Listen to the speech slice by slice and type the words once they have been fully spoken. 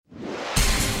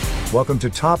Welcome to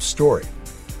Top Story,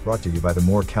 brought to you by the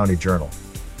Moore County Journal.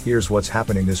 Here's what's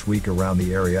happening this week around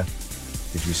the area.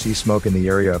 Did you see smoke in the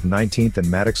area of 19th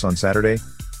and Maddox on Saturday?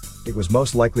 It was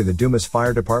most likely the Dumas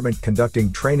Fire Department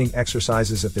conducting training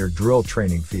exercises at their drill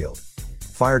training field.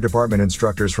 Fire department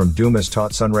instructors from Dumas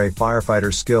taught Sunray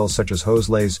firefighters skills such as hose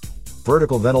lays,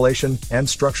 vertical ventilation, and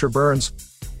structure burns.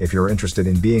 If you're interested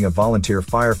in being a volunteer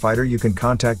firefighter, you can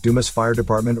contact Dumas Fire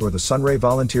Department or the Sunray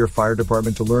Volunteer Fire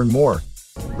Department to learn more.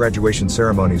 Graduation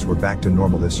ceremonies were back to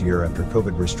normal this year after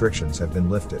COVID restrictions have been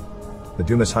lifted. The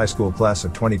Dumas High School Class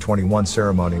of 2021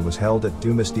 ceremony was held at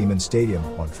Dumas Demon Stadium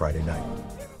on Friday night.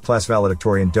 Class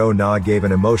valedictorian Do Na gave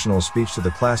an emotional speech to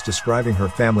the class describing her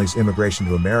family's immigration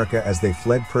to America as they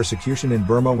fled persecution in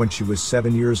Burma when she was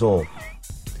 7 years old.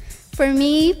 For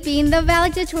me, being the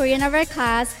valedictorian of our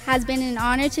class has been an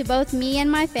honor to both me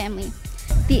and my family.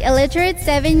 The illiterate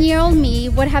 7-year-old me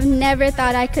would have never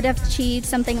thought I could have achieved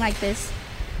something like this.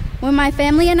 When my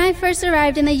family and I first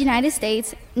arrived in the United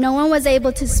States, no one was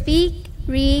able to speak,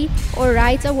 read, or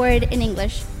write a word in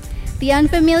English. The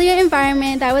unfamiliar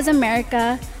environment that was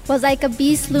America was like a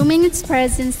beast looming its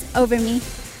presence over me,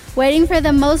 waiting for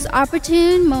the most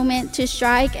opportune moment to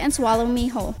strike and swallow me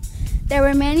whole. There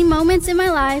were many moments in my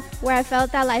life where I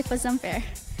felt that life was unfair.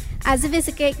 As if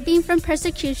escaping from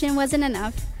persecution wasn't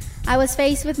enough, I was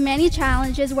faced with many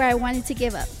challenges where I wanted to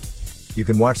give up. You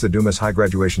can watch the Dumas High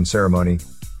graduation ceremony,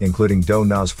 including Do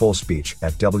Na's full speech,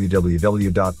 at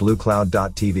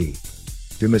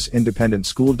www.bluecloud.tv. Dumas Independent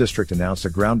School District announced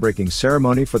a groundbreaking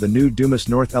ceremony for the new Dumas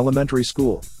North Elementary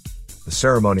School. The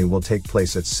ceremony will take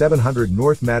place at 700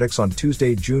 North Maddox on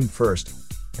Tuesday, June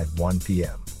 1st at 1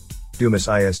 p.m. Dumas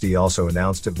ISD also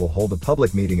announced it will hold a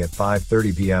public meeting at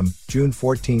 5:30 p.m., June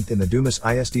 14th in the Dumas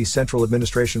ISD Central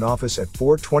Administration Office at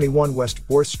 421 West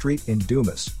 4th Street in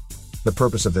Dumas. The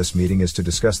purpose of this meeting is to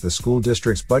discuss the school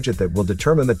district's budget that will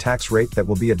determine the tax rate that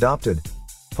will be adopted.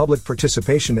 Public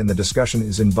participation in the discussion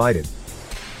is invited.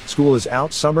 School is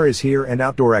out, summer is here, and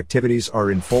outdoor activities are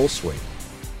in full swing.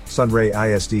 Sunray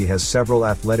ISD has several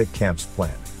athletic camps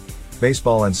planned.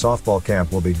 Baseball and softball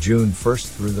camp will be June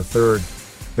 1st through the 3rd.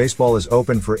 Baseball is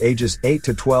open for ages 8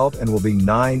 to 12 and will be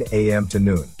 9 a.m. to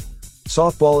noon.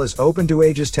 Softball is open to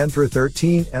ages 10 through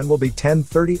 13 and will be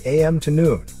 10:30 a.m. to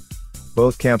noon.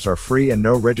 Both camps are free and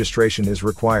no registration is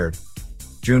required.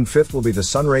 June 5th will be the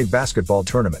Sunray basketball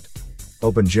tournament.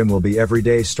 Open gym will be every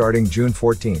day starting June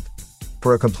 14th.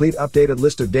 For a complete updated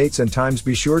list of dates and times,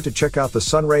 be sure to check out the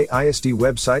Sunray ISD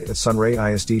website at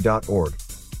sunrayisd.org.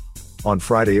 On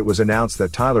Friday, it was announced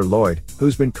that Tyler Lloyd,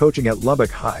 who's been coaching at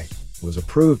Lubbock High, was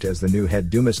approved as the new head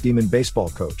Dumas Demon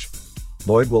baseball coach.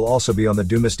 Lloyd will also be on the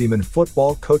Dumas Demon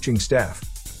football coaching staff.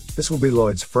 This will be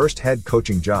Lloyd's first head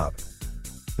coaching job.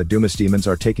 The Dumas Demons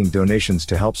are taking donations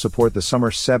to help support the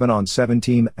Summer 7-on-7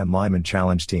 team and Lyman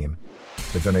Challenge team.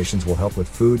 The donations will help with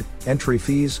food, entry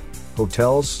fees,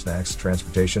 hotels, snacks,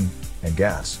 transportation, and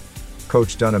gas.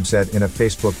 Coach Dunham said in a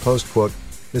Facebook post, quote,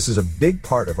 "This is a big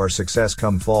part of our success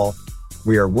come fall.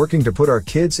 We are working to put our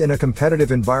kids in a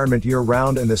competitive environment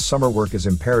year-round, and this summer work is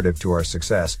imperative to our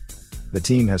success." The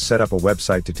team has set up a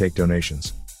website to take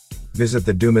donations. Visit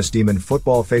the Dumas Demon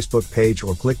Football Facebook page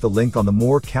or click the link on the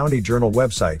Moore County Journal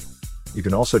website. You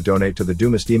can also donate to the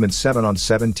Dumas Demon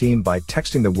 7-on-7 team by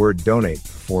texting the word DONATE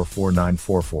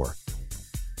 44944.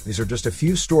 These are just a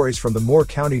few stories from the Moore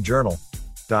County Journal.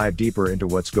 Dive deeper into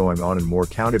what's going on in Moore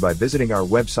County by visiting our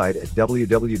website at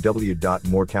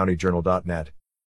www.moorecountyjournal.net.